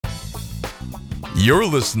You're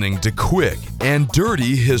listening to Quick and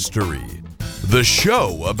Dirty History, the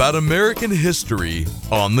show about American history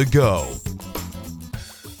on the go.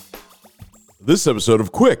 This episode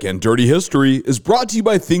of Quick and Dirty History is brought to you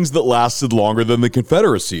by things that lasted longer than the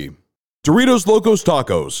Confederacy. Doritos Locos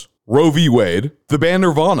Tacos, Roe v. Wade, the band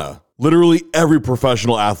Nirvana, literally every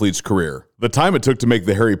professional athlete's career, the time it took to make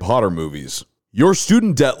the Harry Potter movies, your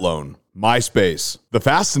student debt loan, MySpace, the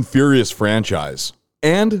Fast and Furious franchise,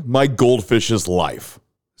 and my goldfish's life.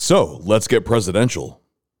 So, let's get presidential.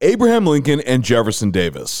 Abraham Lincoln and Jefferson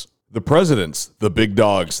Davis. The presidents, the big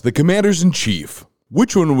dogs, the commanders-in-chief.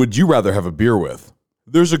 Which one would you rather have a beer with?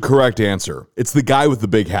 There's a correct answer. It's the guy with the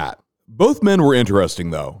big hat. Both men were interesting,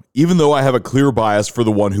 though, even though I have a clear bias for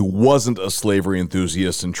the one who wasn't a slavery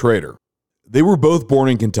enthusiast and traitor. They were both born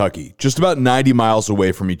in Kentucky, just about 90 miles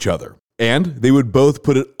away from each other, and they would both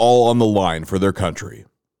put it all on the line for their country.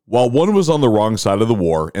 While one was on the wrong side of the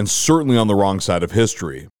war, and certainly on the wrong side of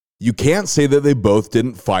history, you can't say that they both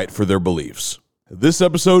didn't fight for their beliefs. This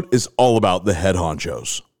episode is all about the head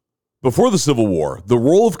honchos. Before the Civil War, the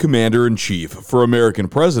role of commander-in-chief for American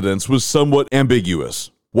presidents was somewhat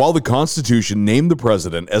ambiguous. While the Constitution named the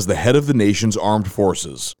president as the head of the nation's armed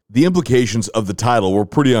forces, the implications of the title were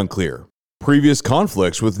pretty unclear. Previous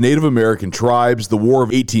conflicts with Native American tribes, the War of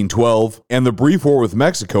 1812, and the brief war with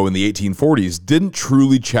Mexico in the 1840s didn't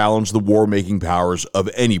truly challenge the war-making powers of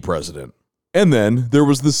any president. And then there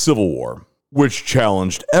was the Civil War, which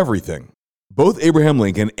challenged everything. Both Abraham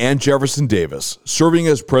Lincoln and Jefferson Davis, serving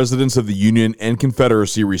as presidents of the Union and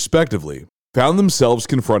Confederacy respectively, found themselves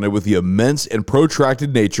confronted with the immense and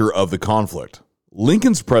protracted nature of the conflict.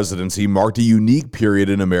 Lincoln's presidency marked a unique period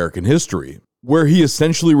in American history, where he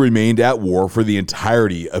essentially remained at war for the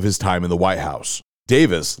entirety of his time in the White House.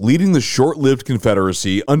 Davis, leading the short-lived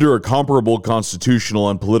Confederacy under a comparable constitutional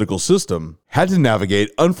and political system, had to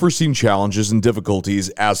navigate unforeseen challenges and difficulties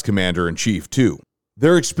as commander-in-chief, too.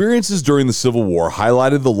 Their experiences during the Civil War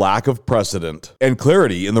highlighted the lack of precedent and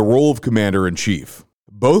clarity in the role of commander-in-chief.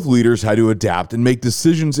 Both leaders had to adapt and make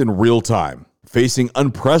decisions in real time, facing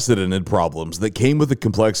unprecedented problems that came with the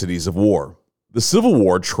complexities of war. The Civil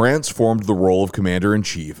War transformed the role of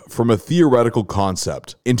commander-in-chief from a theoretical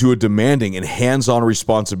concept into a demanding and hands-on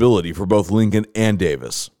responsibility for both Lincoln and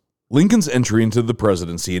Davis. Lincoln's entry into the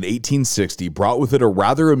presidency in 1860 brought with it a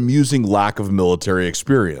rather amusing lack of military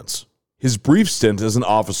experience. His brief stint as an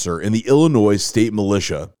officer in the Illinois State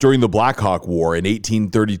Militia during the Black Hawk War in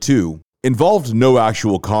 1832 involved no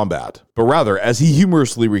actual combat, but rather, as he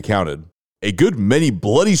humorously recounted, a good many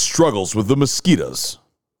bloody struggles with the mosquitoes.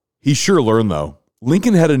 He sure learned, though.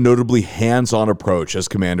 Lincoln had a notably hands-on approach as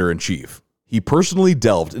commander-in-chief. He personally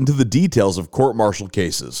delved into the details of court-martial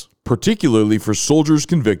cases, particularly for soldiers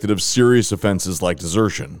convicted of serious offenses like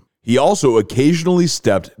desertion. He also occasionally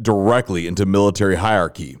stepped directly into military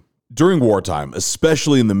hierarchy. During wartime,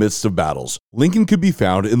 especially in the midst of battles, Lincoln could be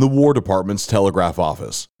found in the War Department's telegraph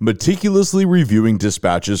office, meticulously reviewing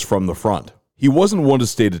dispatches from the front. He wasn't one to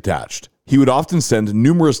stay detached. He would often send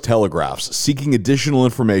numerous telegraphs seeking additional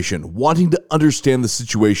information, wanting to understand the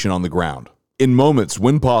situation on the ground. In moments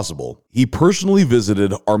when possible, he personally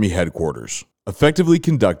visited Army headquarters, effectively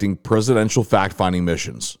conducting presidential fact-finding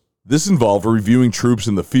missions. This involved reviewing troops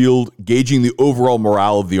in the field, gauging the overall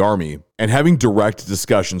morale of the Army, and having direct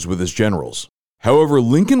discussions with his generals. However,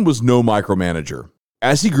 Lincoln was no micromanager.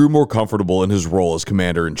 As he grew more comfortable in his role as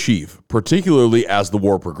commander-in-chief, particularly as the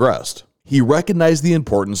war progressed, he recognized the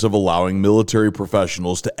importance of allowing military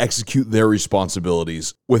professionals to execute their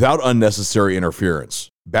responsibilities without unnecessary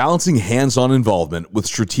interference, balancing hands-on involvement with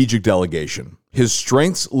strategic delegation. His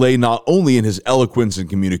strengths lay not only in his eloquence and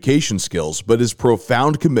communication skills, but his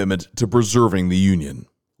profound commitment to preserving the Union.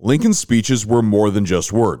 Lincoln's speeches were more than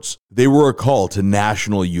just words. They were a call to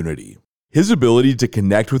national unity. His ability to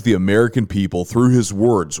connect with the American people through his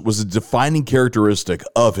words was a defining characteristic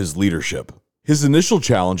of his leadership. His initial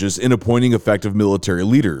challenges in appointing effective military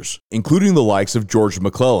leaders, including the likes of George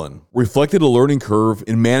McClellan, reflected a learning curve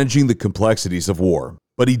in managing the complexities of war.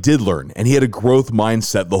 But he did learn, and he had a growth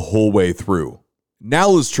mindset the whole way through. Now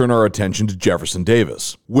let's turn our attention to Jefferson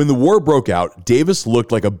Davis. When the war broke out, Davis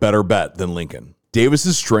looked like a better bet than Lincoln.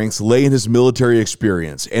 Davis's strengths lay in his military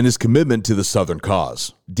experience and his commitment to the Southern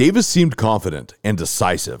cause. Davis seemed confident and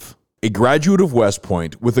decisive. A graduate of West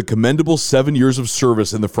Point with a commendable 7 years of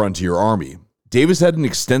service in the Frontier Army, Davis had an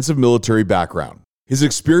extensive military background. His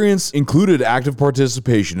experience included active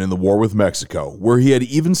participation in the war with Mexico, where he had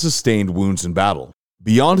even sustained wounds in battle.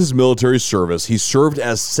 Beyond his military service, he served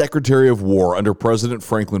as Secretary of War under President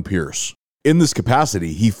Franklin Pierce. In this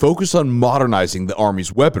capacity, he focused on modernizing the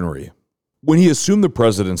Army's weaponry. When he assumed the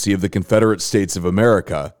presidency of the Confederate States of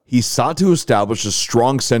America, he sought to establish a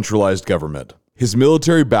strong centralized government. His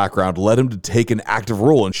military background led him to take an active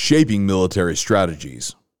role in shaping military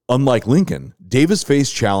strategies. Unlike Lincoln, Davis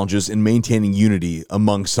faced challenges in maintaining unity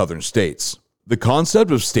among Southern states. The concept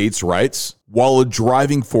of states' rights, while a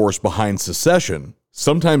driving force behind secession,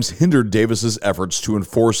 sometimes hindered Davis's efforts to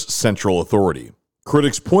enforce central authority.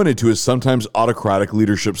 Critics pointed to his sometimes autocratic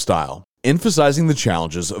leadership style, emphasizing the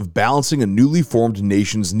challenges of balancing a newly formed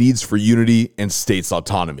nation's needs for unity and states'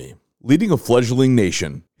 autonomy. Leading a fledgling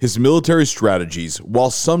nation, his military strategies,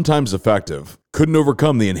 while sometimes effective, couldn't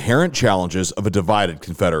overcome the inherent challenges of a divided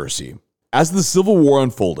Confederacy. As the Civil War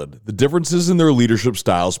unfolded, the differences in their leadership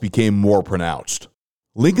styles became more pronounced.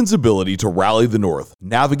 Lincoln's ability to rally the North,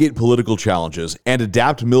 navigate political challenges, and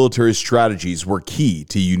adapt military strategies were key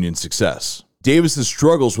to Union success. Davis's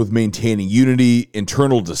struggles with maintaining unity,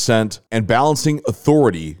 internal dissent, and balancing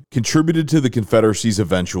authority contributed to the Confederacy's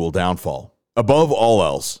eventual downfall. Above all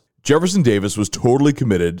else, Jefferson Davis was totally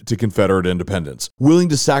committed to Confederate independence, willing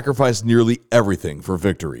to sacrifice nearly everything for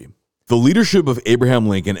victory. The leadership of Abraham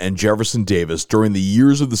Lincoln and Jefferson Davis during the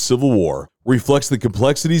years of the Civil War reflects the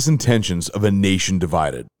complexities and tensions of a nation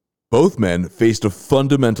divided. Both men faced a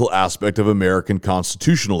fundamental aspect of American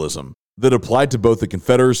constitutionalism that applied to both the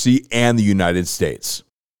Confederacy and the United States.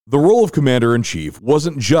 The role of commander-in-chief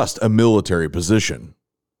wasn't just a military position,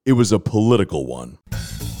 it was a political one.